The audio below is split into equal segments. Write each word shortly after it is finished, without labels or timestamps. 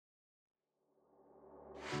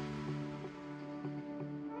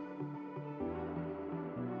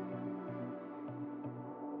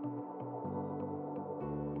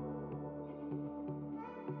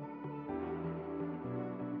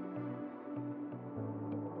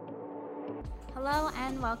Hello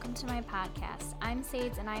and welcome to my podcast. I'm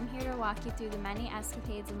Sades and I'm here to walk you through the many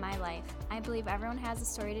escapades of my life. I believe everyone has a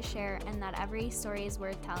story to share and that every story is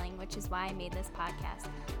worth telling, which is why I made this podcast.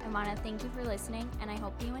 I want to thank you for listening and I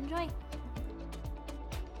hope you enjoy.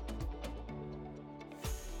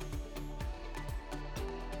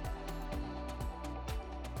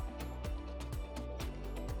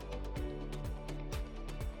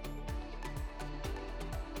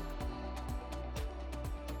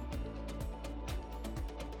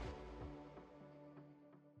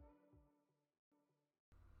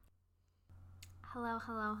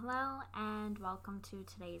 Hello, and welcome to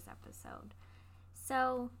today's episode.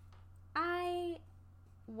 So, I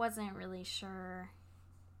wasn't really sure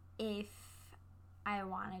if I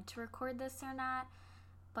wanted to record this or not,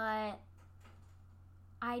 but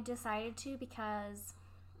I decided to because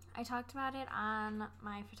I talked about it on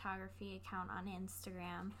my photography account on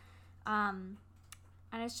Instagram, and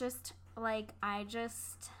it's just like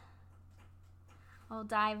I'll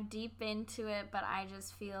dive deep into it, but I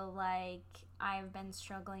just feel like I've been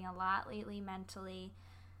struggling a lot lately mentally,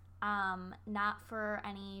 not for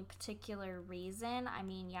any particular reason. I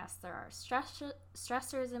mean, yes, there are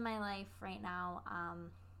stressors in my life right now,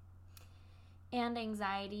 and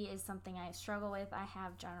anxiety is something I struggle with. I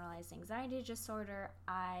have generalized anxiety disorder.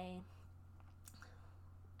 I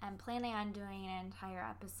am planning on doing an entire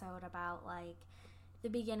episode about like the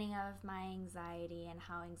beginning of my anxiety and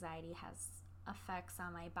how anxiety has effects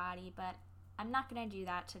on my body, but I'm not going to do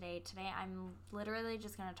that today. Today I'm literally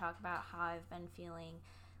just going to talk about how I've been feeling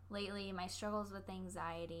lately, my struggles with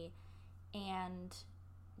anxiety, and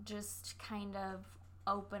just kind of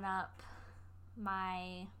open up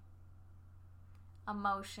my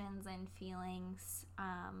emotions and feelings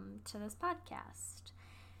to this podcast.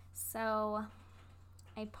 So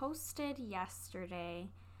I posted yesterday,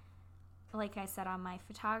 like I said, on my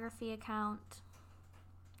photography account,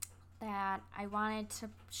 that I wanted to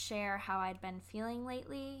share how I'd been feeling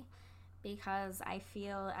lately because I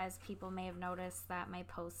feel, as people may have noticed, that my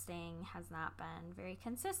posting has not been very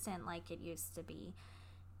consistent like it used to be.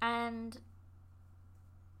 And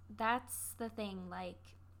that's the thing, like,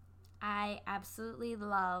 I absolutely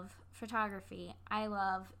love photography. I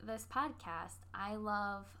love this podcast. I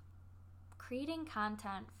love creating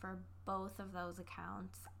content for both of those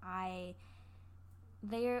accounts.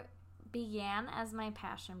 They're began as my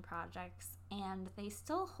passion projects and they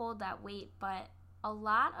still hold that weight, but a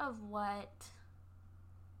lot of what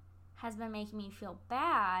has been making me feel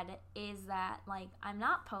bad is that like I'm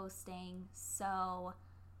not posting so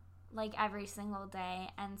like every single day,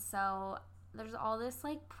 and so there's all this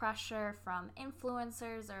like pressure from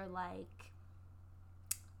influencers or like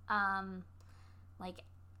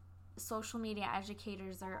social media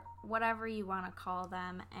educators or whatever you want to call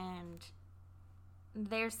them, and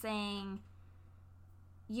they're saying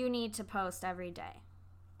you need to post every day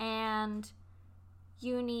and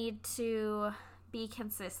you need to be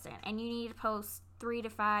consistent and you need to post 3 to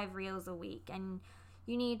 5 reels a week and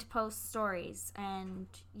you need to post stories and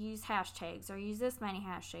use hashtags or use this many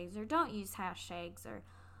hashtags or don't use hashtags or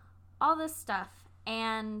all this stuff.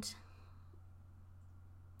 And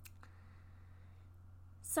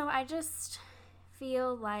so I just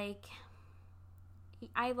feel like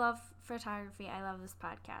I love photography. I love this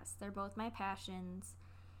podcast. They're both my passions.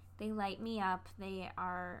 They light me up. They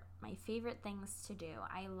are my favorite things to do.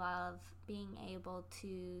 I love being able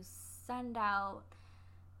to send out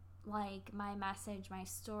like my message, my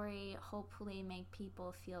story, hopefully make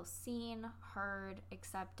people feel seen, heard,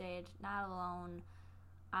 accepted, not alone,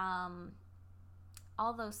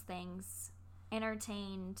 all those things,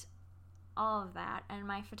 entertained, all of that. And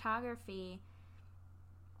my photography,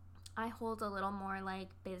 I hold a little more like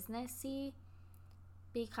businessy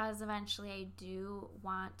because eventually I do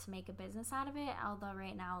want to make a business out of it, although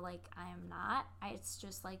right now like I am not. It's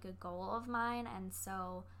just like a goal of mine, and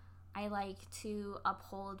so I like to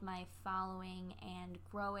uphold my following and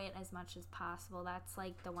grow it as much as possible. That's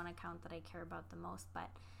like the one account that I care about the most, but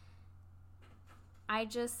I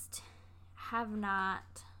just have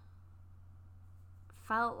not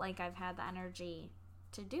felt like I've had the energy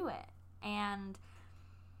to do it. And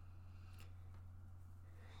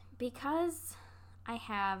because I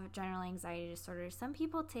have general anxiety disorder, some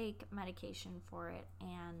people take medication for it,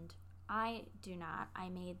 and I do not. I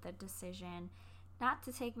made the decision not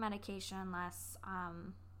to take medication unless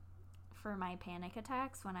for my panic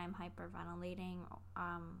attacks when I'm hyperventilating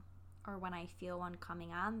or when I feel one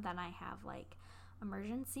coming on, then I have like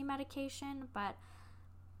emergency medication. But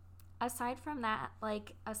aside from that,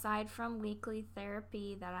 like aside from weekly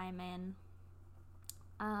therapy that I'm in,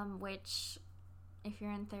 which if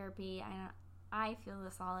you're in therapy, I feel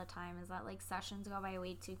this all the time, is that like sessions go by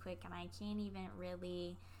way too quick and I can't even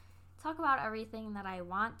really talk about everything that I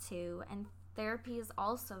want to. And therapy is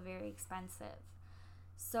also very expensive.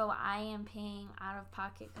 So I am paying out of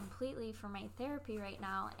pocket completely for my therapy right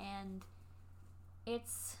now, and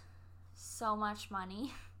it's so much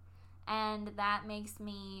money. And that makes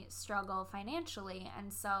me struggle financially.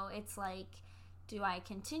 And so it's like, do I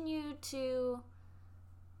continue to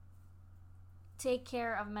take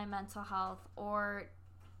care of my mental health, or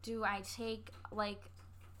do I take like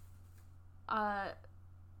a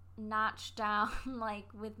notch down like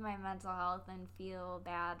with my mental health and feel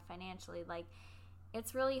bad financially? Like,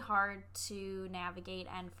 it's really hard to navigate,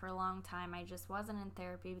 and for a long time I just wasn't in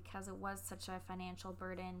therapy because it was such a financial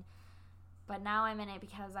burden. But now I'm in it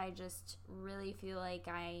because I just really feel like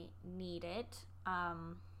I need it.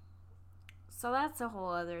 So that's a whole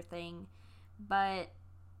other thing. But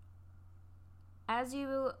as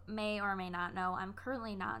you may or may not know, I'm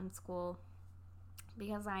currently not in school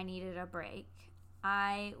because I needed a break.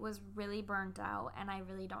 I was really burnt out, and I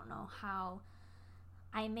really don't know how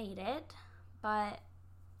I made it, but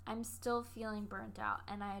I'm still feeling burnt out,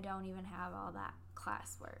 and I don't even have all that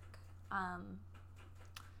classwork.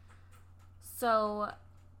 So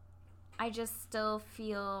I just still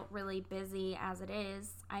feel really busy as it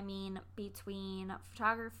is. I mean, between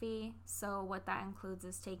photography, so what that includes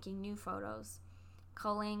is taking new photos,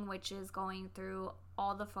 culling, which is going through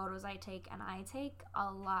all the photos I take, and I take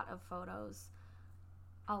a lot of photos,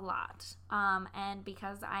 a lot. And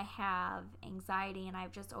because I have anxiety and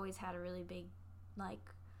I've just always had a really big,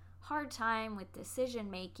 like, hard time with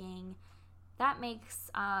decision making, that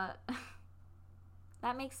makes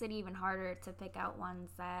that makes it even harder to pick out ones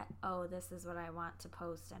that, oh, this is what I want to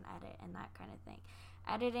post and edit and that kind of thing.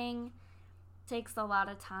 Editing takes a lot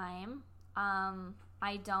of time.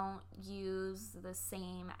 I don't use the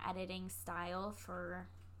same editing style for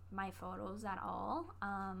my photos at all.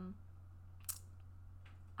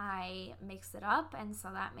 I mix it up, and so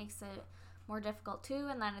that makes it more difficult too.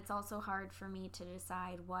 And then it's also hard for me to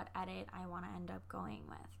decide what edit I want to end up going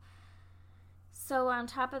with. So on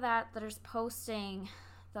top of that, there's posting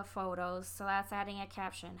the photos. So that's adding a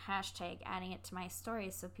caption, hashtag, adding it to my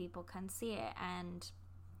stories so people can see it, and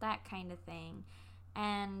that kind of thing.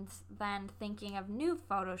 And then thinking of new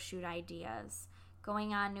photo shoot ideas,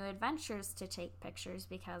 going on new adventures to take pictures,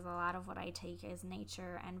 because a lot of what I take is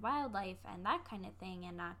nature and wildlife and that kind of thing,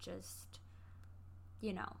 and not just,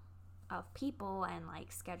 of people and like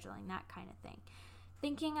scheduling, that kind of thing.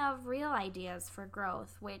 Thinking of real ideas for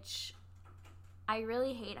growth, which I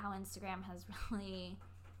really hate how Instagram has really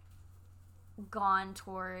gone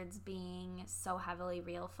towards being so heavily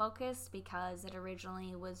reel focused, because it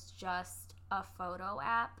originally was just a photo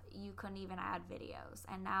app. You couldn't even add videos,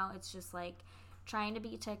 and now it's just like trying to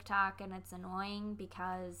be TikTok, and it's annoying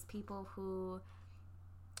because people who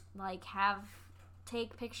like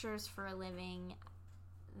take pictures for a living,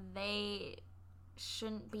 they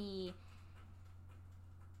shouldn't be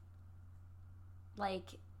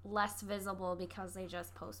like less visible because they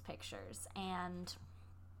just post pictures, and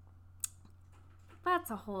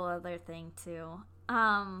that's a whole other thing too.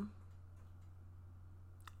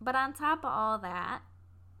 But on top of all that,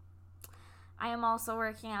 I am also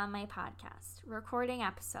working on my podcast, recording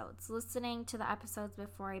episodes, listening to the episodes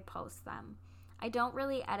before I post them. I don't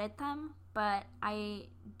really edit them, but I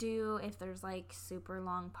do if there's like super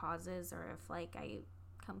long pauses, or if like I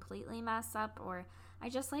completely mess up, or I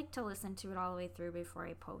just like to listen to it all the way through before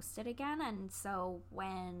I post it again. And so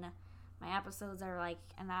when my episodes are like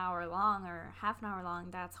an hour long or half an hour long,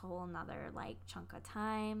 that's a whole nother like chunk of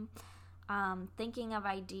time. Thinking of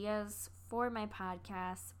ideas for my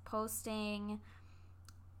podcast, posting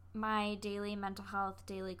my daily mental health,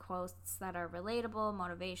 daily quotes that are relatable,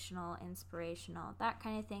 motivational, inspirational, that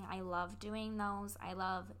kind of thing. I love doing those. I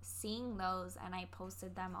love seeing those, and I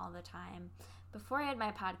posted them all the time before I had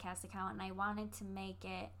my podcast account, and I wanted to make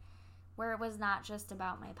it where it was not just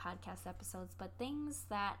about my podcast episodes, but things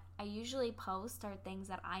that I usually post are things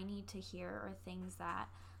that I need to hear, or things that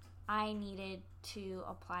I needed to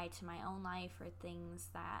apply to my own life, or things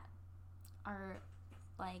that are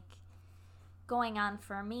like going on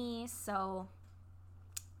for me. So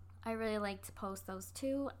I really like to post those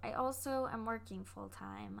too. I also am working full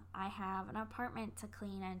time. I have an apartment to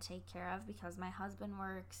clean and take care of because my husband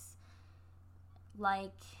works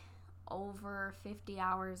like over 50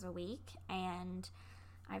 hours a week, and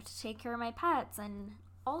I have to take care of my pets and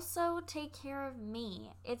also take care of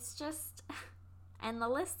me. It's just and the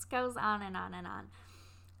list goes on and on and on.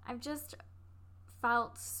 I've just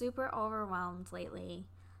felt super overwhelmed lately.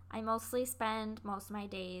 I mostly spend most of my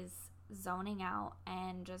days zoning out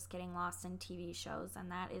and just getting lost in TV shows,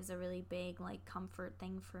 and that is a really big like comfort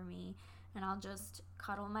thing for me. And I'll just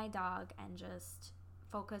cuddle my dog and just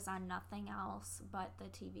focus on nothing else but the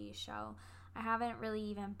TV show. I haven't really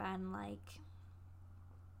even been like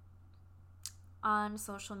on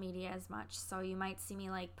social media as much, so you might see me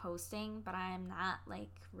like posting, but I'm not like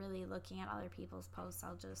really looking at other people's posts.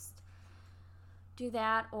 I'll just do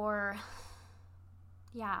that, or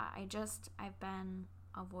yeah, I've been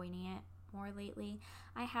avoiding it more lately.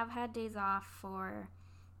 I have had days off for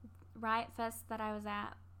Riot Fest that I was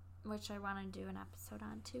at, which I want to do an episode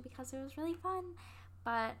on too because it was really fun.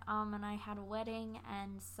 But and I had a wedding,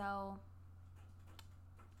 and so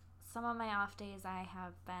some of my off days I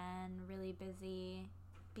have been really busy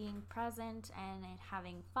being present and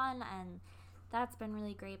having fun, and that's been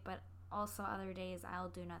really great. But also other days I'll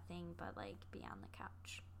do nothing but like be on the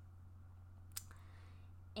couch.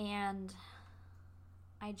 And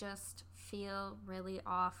I just feel really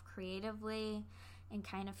off creatively and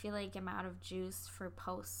kind of feel like I'm out of juice for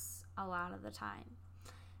posts a lot of the time.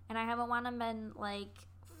 And I haven't been like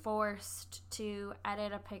forced to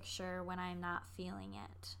edit a picture when I'm not feeling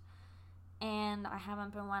it. And I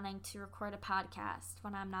haven't been wanting to record a podcast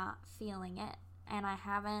when I'm not feeling it. And I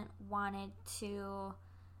haven't wanted to,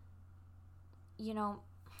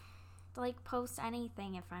 like post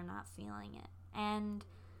anything if I'm not feeling it. And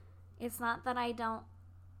it's not that I don't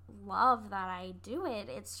love that I do it.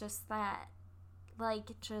 It's just that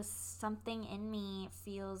just something in me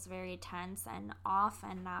feels very tense and off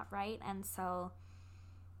and not right. And so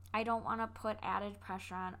I don't want to put added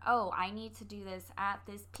pressure on, I need to do this at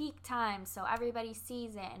this peak time so everybody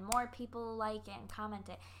sees it and more people like it and comment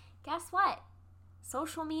it. Guess what?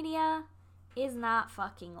 Social media is not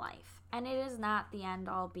fucking life. And it is not the end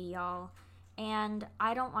all be all. And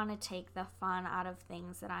I don't want to take the fun out of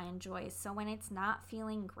things that I enjoy. So when it's not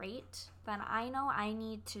feeling great, then I know I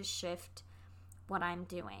need to shift what I'm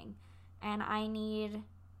doing. And I need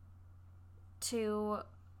to,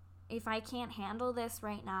 if I can't handle this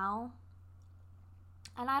right now,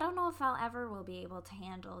 and I don't know if I'll ever will be able to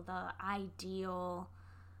handle the ideal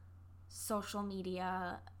social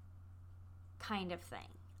media kind of thing.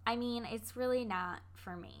 I mean, it's really not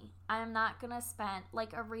for me. I'm not going to spend,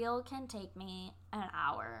 like, a reel can take me an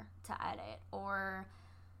hour to edit, or,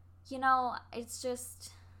 it's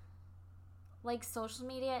just, like, social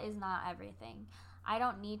media is not everything. I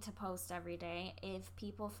don't need to post every day. If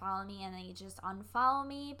people follow me and they just unfollow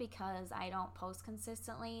me because I don't post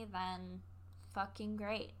consistently, then fucking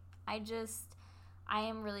great. I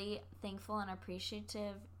am really thankful and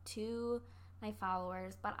appreciative to my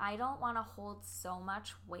followers, but I don't want to hold so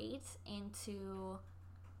much weight into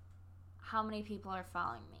how many people are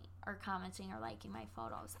following me or commenting or liking my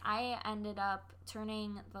photos. I ended up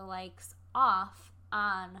turning the likes off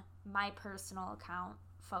on my personal account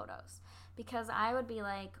photos because I would be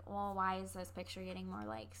like, well, why is this picture getting more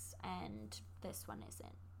likes and this one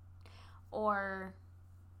isn't? Or,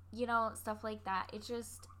 stuff like that. It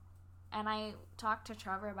just, and I talked to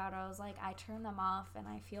Trevor about it. I was like, I turn them off and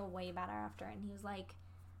I feel way better after. And he was like,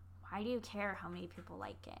 why do you care how many people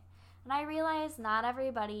like it? And I realized not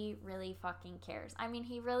everybody really fucking cares. I mean,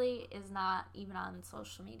 he really is not even on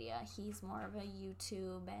social media. He's more of a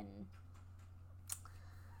YouTube and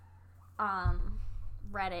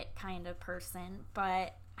Reddit kind of person.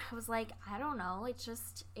 But I was like, I don't know.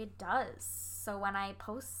 It does. So when I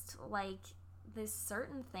post like this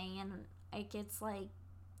certain thing and it gets like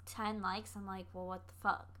 10 likes, I'm like, well, what the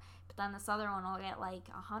fuck? But then this other one will get like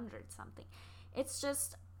 100 something. It's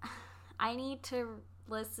just, I need to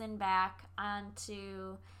listen back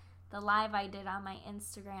onto the live I did on my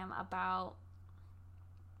Instagram about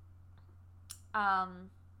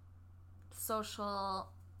social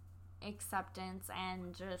acceptance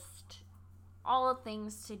and just all the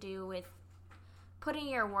things to do with putting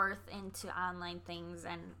your worth into online things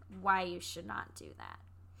and why you should not do that.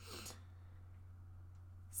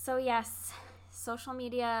 So yes, social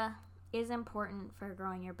media is important for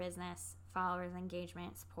growing your business, followers,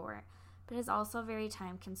 engagement, support, but it's also very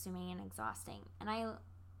time consuming and exhausting. And I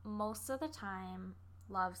most of the time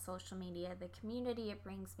love social media, the community it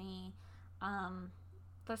brings me,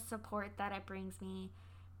 the support that it brings me,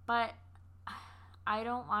 but I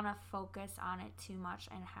don't want to focus on it too much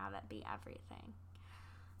and have it be everything.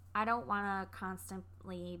 I don't want to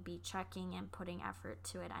constantly be checking and putting effort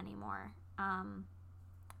to it anymore.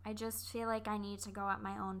 I just feel like I need to go at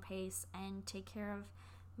my own pace and take care of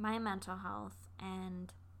my mental health.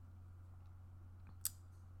 And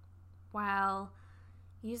while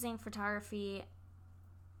using photography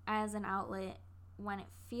as an outlet when it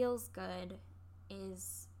feels good,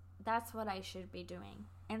 that's what I should be doing.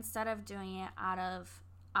 instead of doing it out of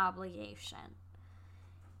obligation.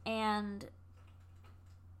 And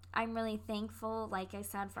I'm really thankful, like I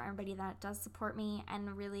said, for everybody that does support me,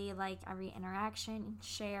 and really like every interaction,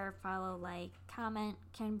 share, follow, like, comment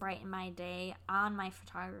can brighten my day on my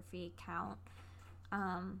photography account.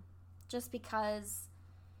 Just because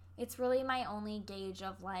it's really my only gauge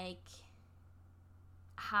of like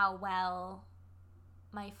how well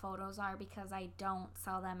my photos are, because I don't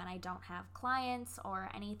sell them and I don't have clients or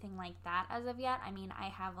anything like that as of yet. I mean, I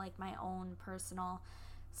have like my own personal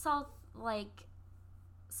self-worth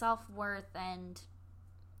and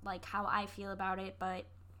like how I feel about it, but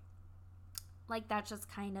like that just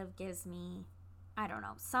kind of gives me, I don't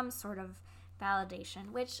know, some sort of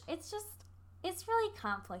validation, which it's really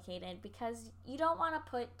complicated because you don't want to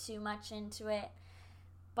put too much into it,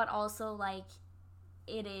 but also like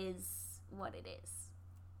it is what it is.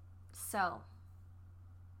 So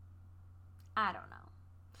I don't know.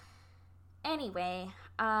 Anyway,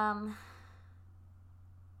 I'm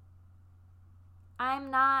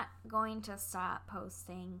not going to stop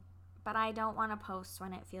posting, but I don't want to post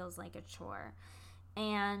when it feels like a chore.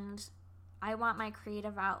 And I want my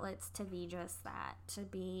creative outlets to be just that, to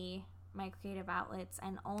be my creative outlets,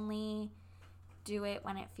 and only do it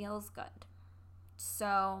when it feels good.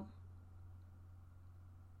 So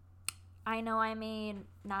I know I may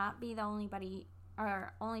not be the only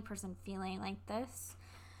person feeling like this,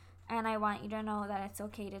 and I want you to know that it's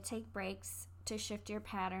okay to take breaks, to shift your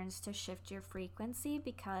patterns, to shift your frequency,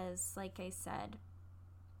 because like I said,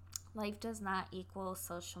 life does not equal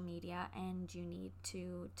social media, and you need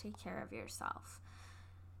to take care of yourself.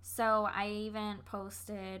 So I even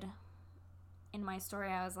posted in my story,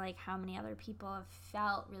 I was like, how many other people have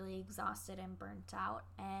felt really exhausted and burnt out?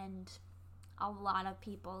 And a lot of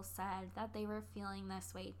people said that they were feeling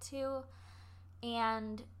this way too.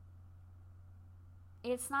 And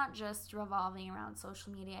it's not just revolving around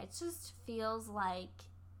social media. It just feels like,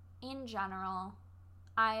 in general,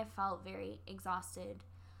 I felt very exhausted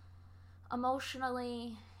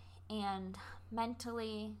emotionally and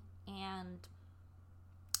mentally, and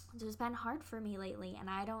it's just been hard for me lately. And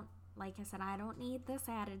like I said, I don't need this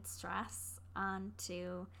added stress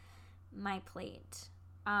onto my plate.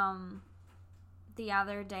 The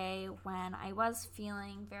other day when I was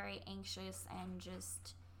feeling very anxious and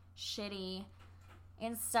just shitty,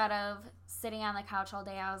 instead of sitting on the couch all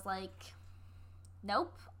day, I was like,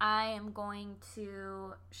 nope, I am going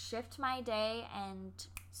to shift my day and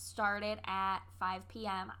start it at 5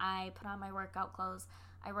 p.m. I put on my workout clothes.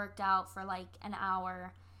 I worked out for like an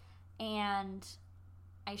hour, and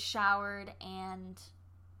I showered and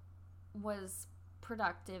was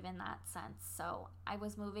productive in that sense. So I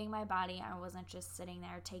was moving my body. I wasn't just sitting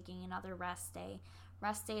there taking another rest day.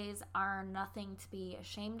 Rest days are nothing to be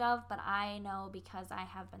ashamed of, but I know, because I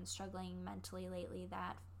have been struggling mentally lately,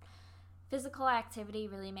 that physical activity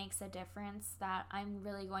really makes a difference, that I'm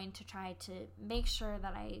really going to try to make sure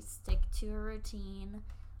that I stick to a routine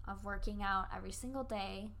of working out every single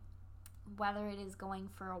day, whether it is going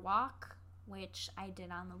for a walk, which I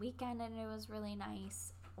did on the weekend and it was really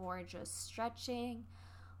nice, or just stretching,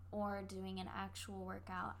 or doing an actual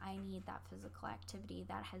workout. I need that physical activity.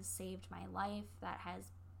 That has saved my life. That has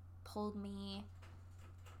pulled me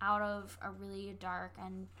out of a really dark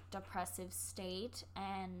and depressive state,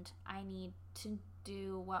 and I need to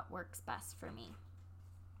do what works best for me.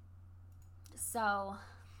 So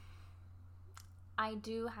I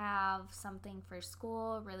do have something for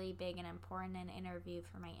school, really big and important, an interview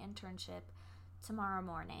for my internship tomorrow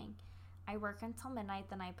morning. I work until midnight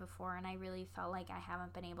the night before, and I really felt like I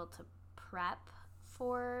haven't been able to prep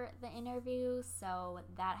for the interview, so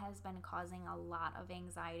that has been causing a lot of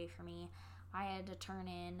anxiety for me. I had to turn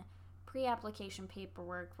in pre-application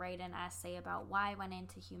paperwork, write an essay about why I went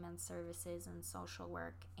into human services and social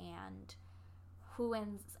work, and who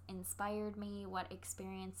inspired me, what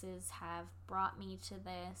experiences have brought me to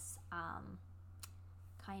this,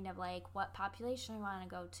 kind of like what population I want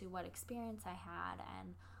to go to, what experience I had,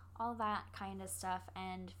 and all that kind of stuff.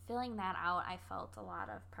 And filling that out, I felt a lot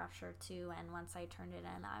of pressure too, and once I turned it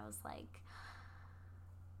in, I was like,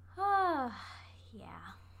 oh,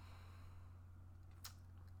 yeah.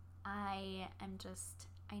 I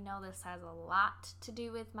know this has a lot to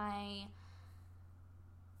do with my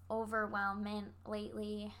overwhelmment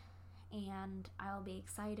lately, and I'll be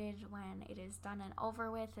excited when it is done and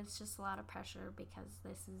over with. It's just a lot of pressure, because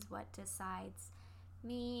this is what decides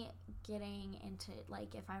me getting into,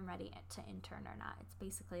 like, if I'm ready to intern or not. It's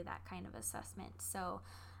basically that kind of assessment. So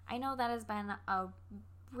I know that has been a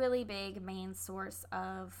really big main source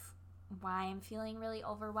of why I'm feeling really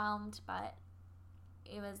overwhelmed, but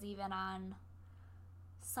it was even on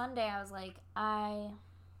Sunday I was like, I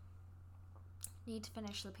need to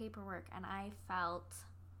finish the paperwork. And I felt,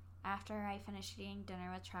 after I finished eating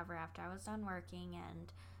dinner with Trevor, after I was done working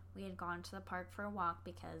and we had gone to the park for a walk,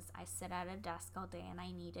 because I sit at a desk all day and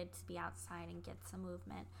I needed to be outside and get some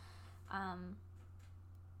movement,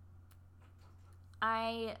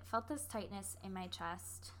 I felt this tightness in my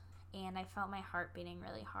chest and I felt my heart beating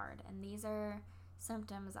really hard. And these are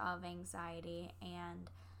symptoms of anxiety, and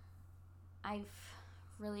I've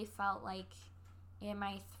really felt like in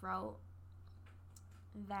my throat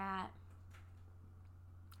that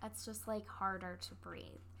it's just like harder to breathe.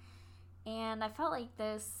 And I felt like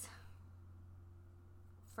this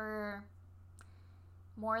for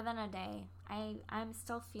more than a day. I'm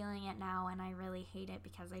still feeling it now, and I really hate it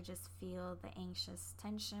because I just feel the anxious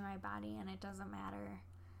tension in my body, and it doesn't matter.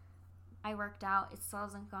 I worked out, it still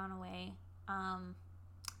hasn't gone away.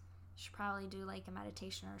 Should probably do like a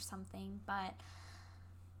meditation or something, but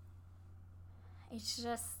it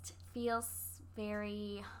just feels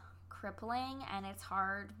very crippling, and it's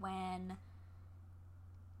hard when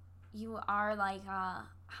you are like a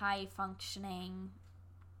high functioning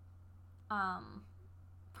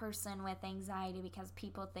person with anxiety, because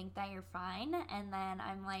people think that you're fine, and then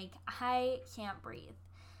I'm like, I can't breathe.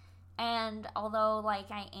 And although like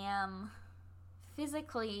I am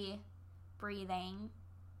physically breathing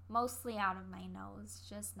mostly out of my nose,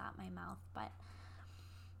 just not my mouth, but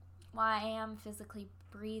while I am physically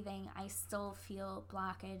breathing, I still feel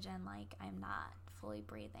blockage and like I'm not fully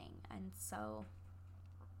breathing. And so,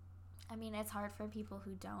 I mean, it's hard for people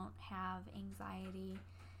who don't have anxiety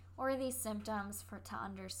or these symptoms to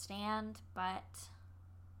understand, but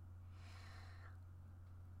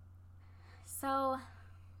so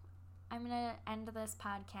I'm going to end this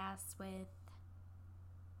podcast with,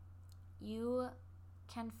 you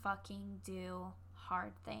can fucking do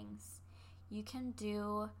hard things. You can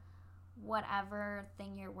do whatever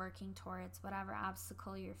thing you're working towards, whatever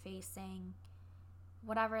obstacle you're facing,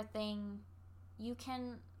 whatever thing, you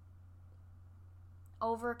can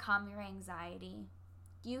overcome your anxiety.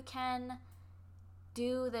 You can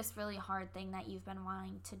do this really hard thing that you've been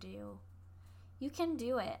wanting to do. You can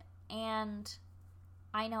do it. And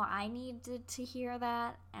I know I needed to hear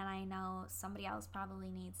that, and I know somebody else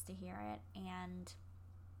probably needs to hear it, and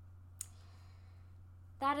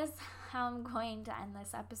that is how I'm going to end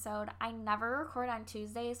this episode. I never record on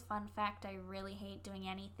Tuesdays. Fun fact, I really hate doing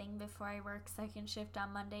anything before I work second shift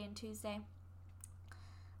on Monday and Tuesday.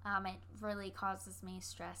 It really causes me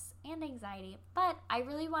stress and anxiety, but I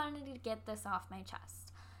really wanted to get this off my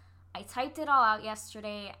chest. I typed it all out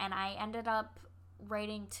yesterday, and I ended up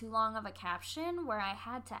writing too long of a caption where I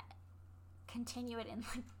had to continue it in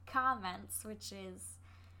the comments, which is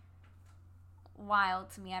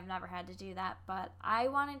wild to me. I've never had to do that, but I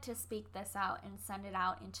wanted to speak this out and send it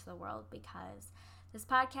out into the world, because this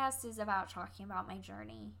podcast is about talking about my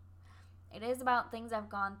journey. It is about things I've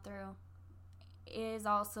gone through. It is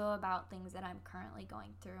also about things that I'm currently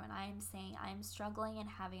going through, and I am saying I'm struggling and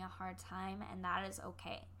having a hard time, and that is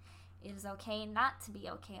okay. It is okay not to be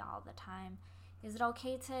okay all the time. Is it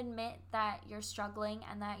okay to admit that you're struggling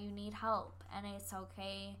and that you need help? And it's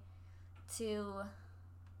okay to,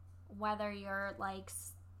 whether you're like,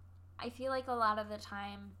 I feel like a lot of the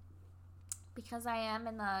time, because I am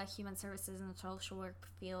in the human services and social work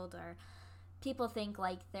field, or people think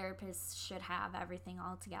like therapists should have everything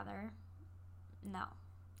all together. No,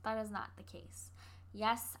 that is not the case.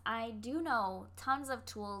 Yes, I do know tons of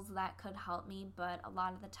tools that could help me, but a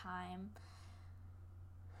lot of the time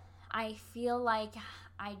I feel like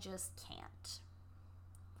I just can't.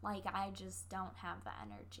 Like I just don't have the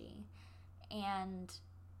energy. And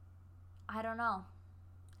I don't know.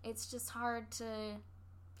 It's just hard to,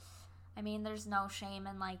 I mean, there's no shame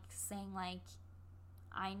in like saying like,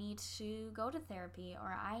 I need to go to therapy,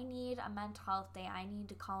 or I need a mental health day. I need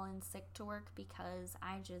to call in sick to work because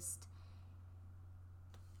I just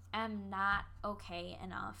am not okay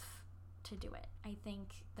enough to do it. I think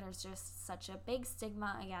there's just such a big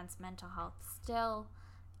stigma against mental health still,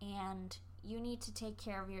 and you need to take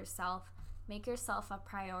care of yourself, make yourself a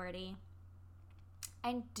priority,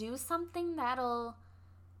 and do something that'll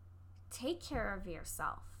take care of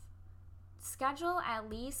yourself. Schedule at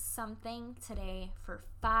least something today for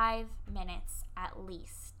 5 minutes at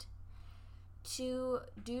least to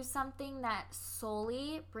do something that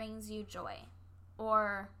solely brings you joy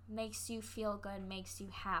or makes you feel good, makes you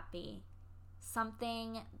happy.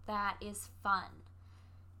 Something that is fun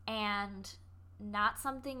and not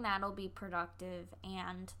something that'll be productive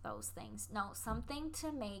and those things. No, something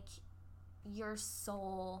to make your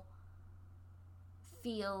soul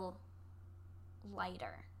feel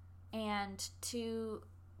lighter and to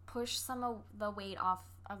push some of the weight off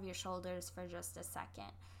of your shoulders for just a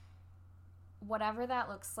second. Whatever that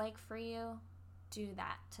looks like for you, do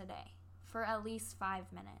that today for at least 5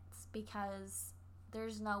 minutes, because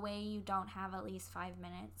there's no way you don't have at least 5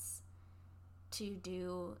 minutes to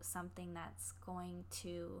do something that's going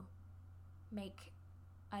to make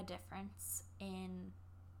a difference in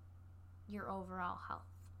your overall health.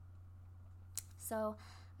 So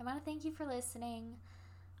I want to thank you for listening.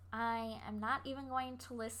 I am not even going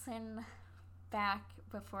to listen back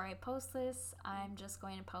before I post this. I'm just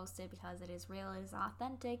going to post it because it is real, it is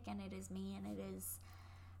authentic, and it is me, and it is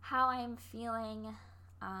how I'm feeling.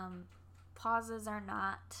 Pauses or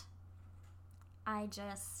not, I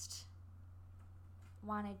just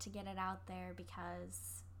wanted to get it out there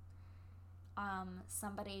because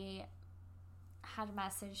somebody had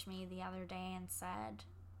messaged me the other day and said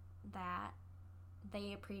that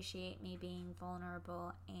they appreciate me being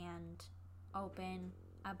vulnerable and open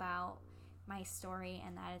about my story,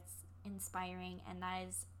 and that it's inspiring, and that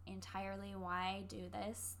is entirely why I do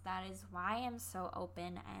this. That is why I'm so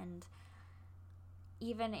open. And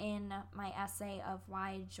even in my essay of why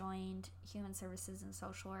I joined Human Services and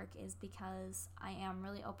Social Work is because I am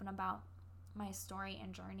really open about my story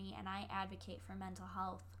and journey, and I advocate for mental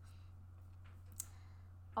health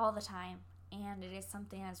all the time, and it is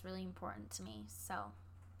something that's really important to me. So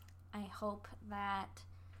I hope that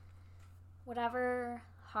whatever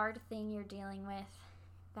hard thing you're dealing with,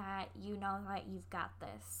 that you know that you've got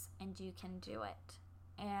this and you can do it.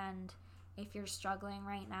 And if you're struggling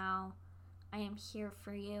right now, I am here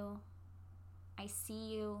for you. I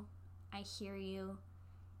see you, I hear you,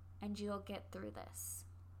 and you'll get through this.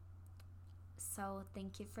 So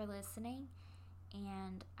thank you for listening,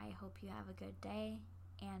 and I hope you have a good day,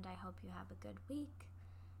 and I hope you have a good week,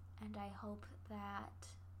 and I hope that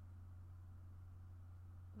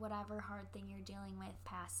whatever hard thing you're dealing with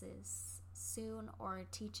passes soon or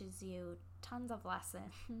teaches you tons of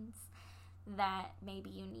lessons that maybe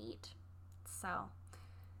you need. So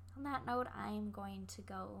on that note, I'm going to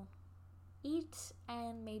go eat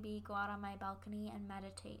and maybe go out on my balcony and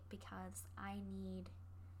meditate, because I need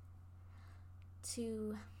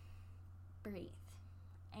to breathe.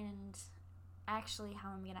 And actually, how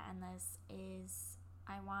I'm going to end this is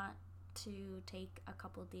I want to take a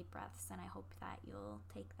couple deep breaths, and I hope that you'll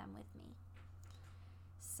take them with me.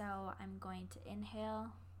 So I'm going to inhale.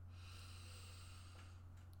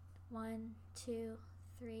 1, 2,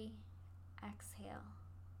 3. Exhale.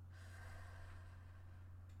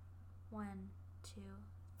 1, 2,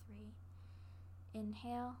 3.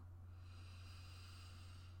 Inhale.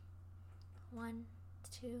 1,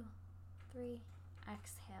 2, 3.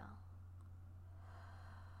 Exhale.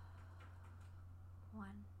 1,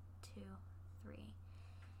 2, 3.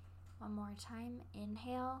 One more time.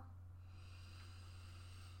 Inhale.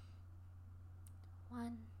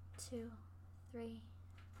 1, 2, 3.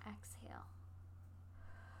 Exhale.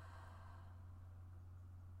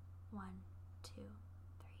 1, 2, 3.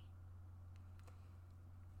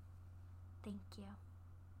 Thank you.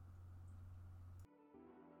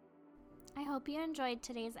 I hope you enjoyed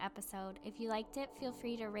today's episode. If you liked it, feel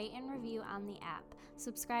free to rate and review on the app.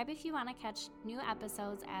 Subscribe if you want to catch new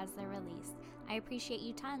episodes as they're released. I appreciate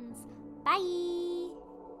you tons. Bye!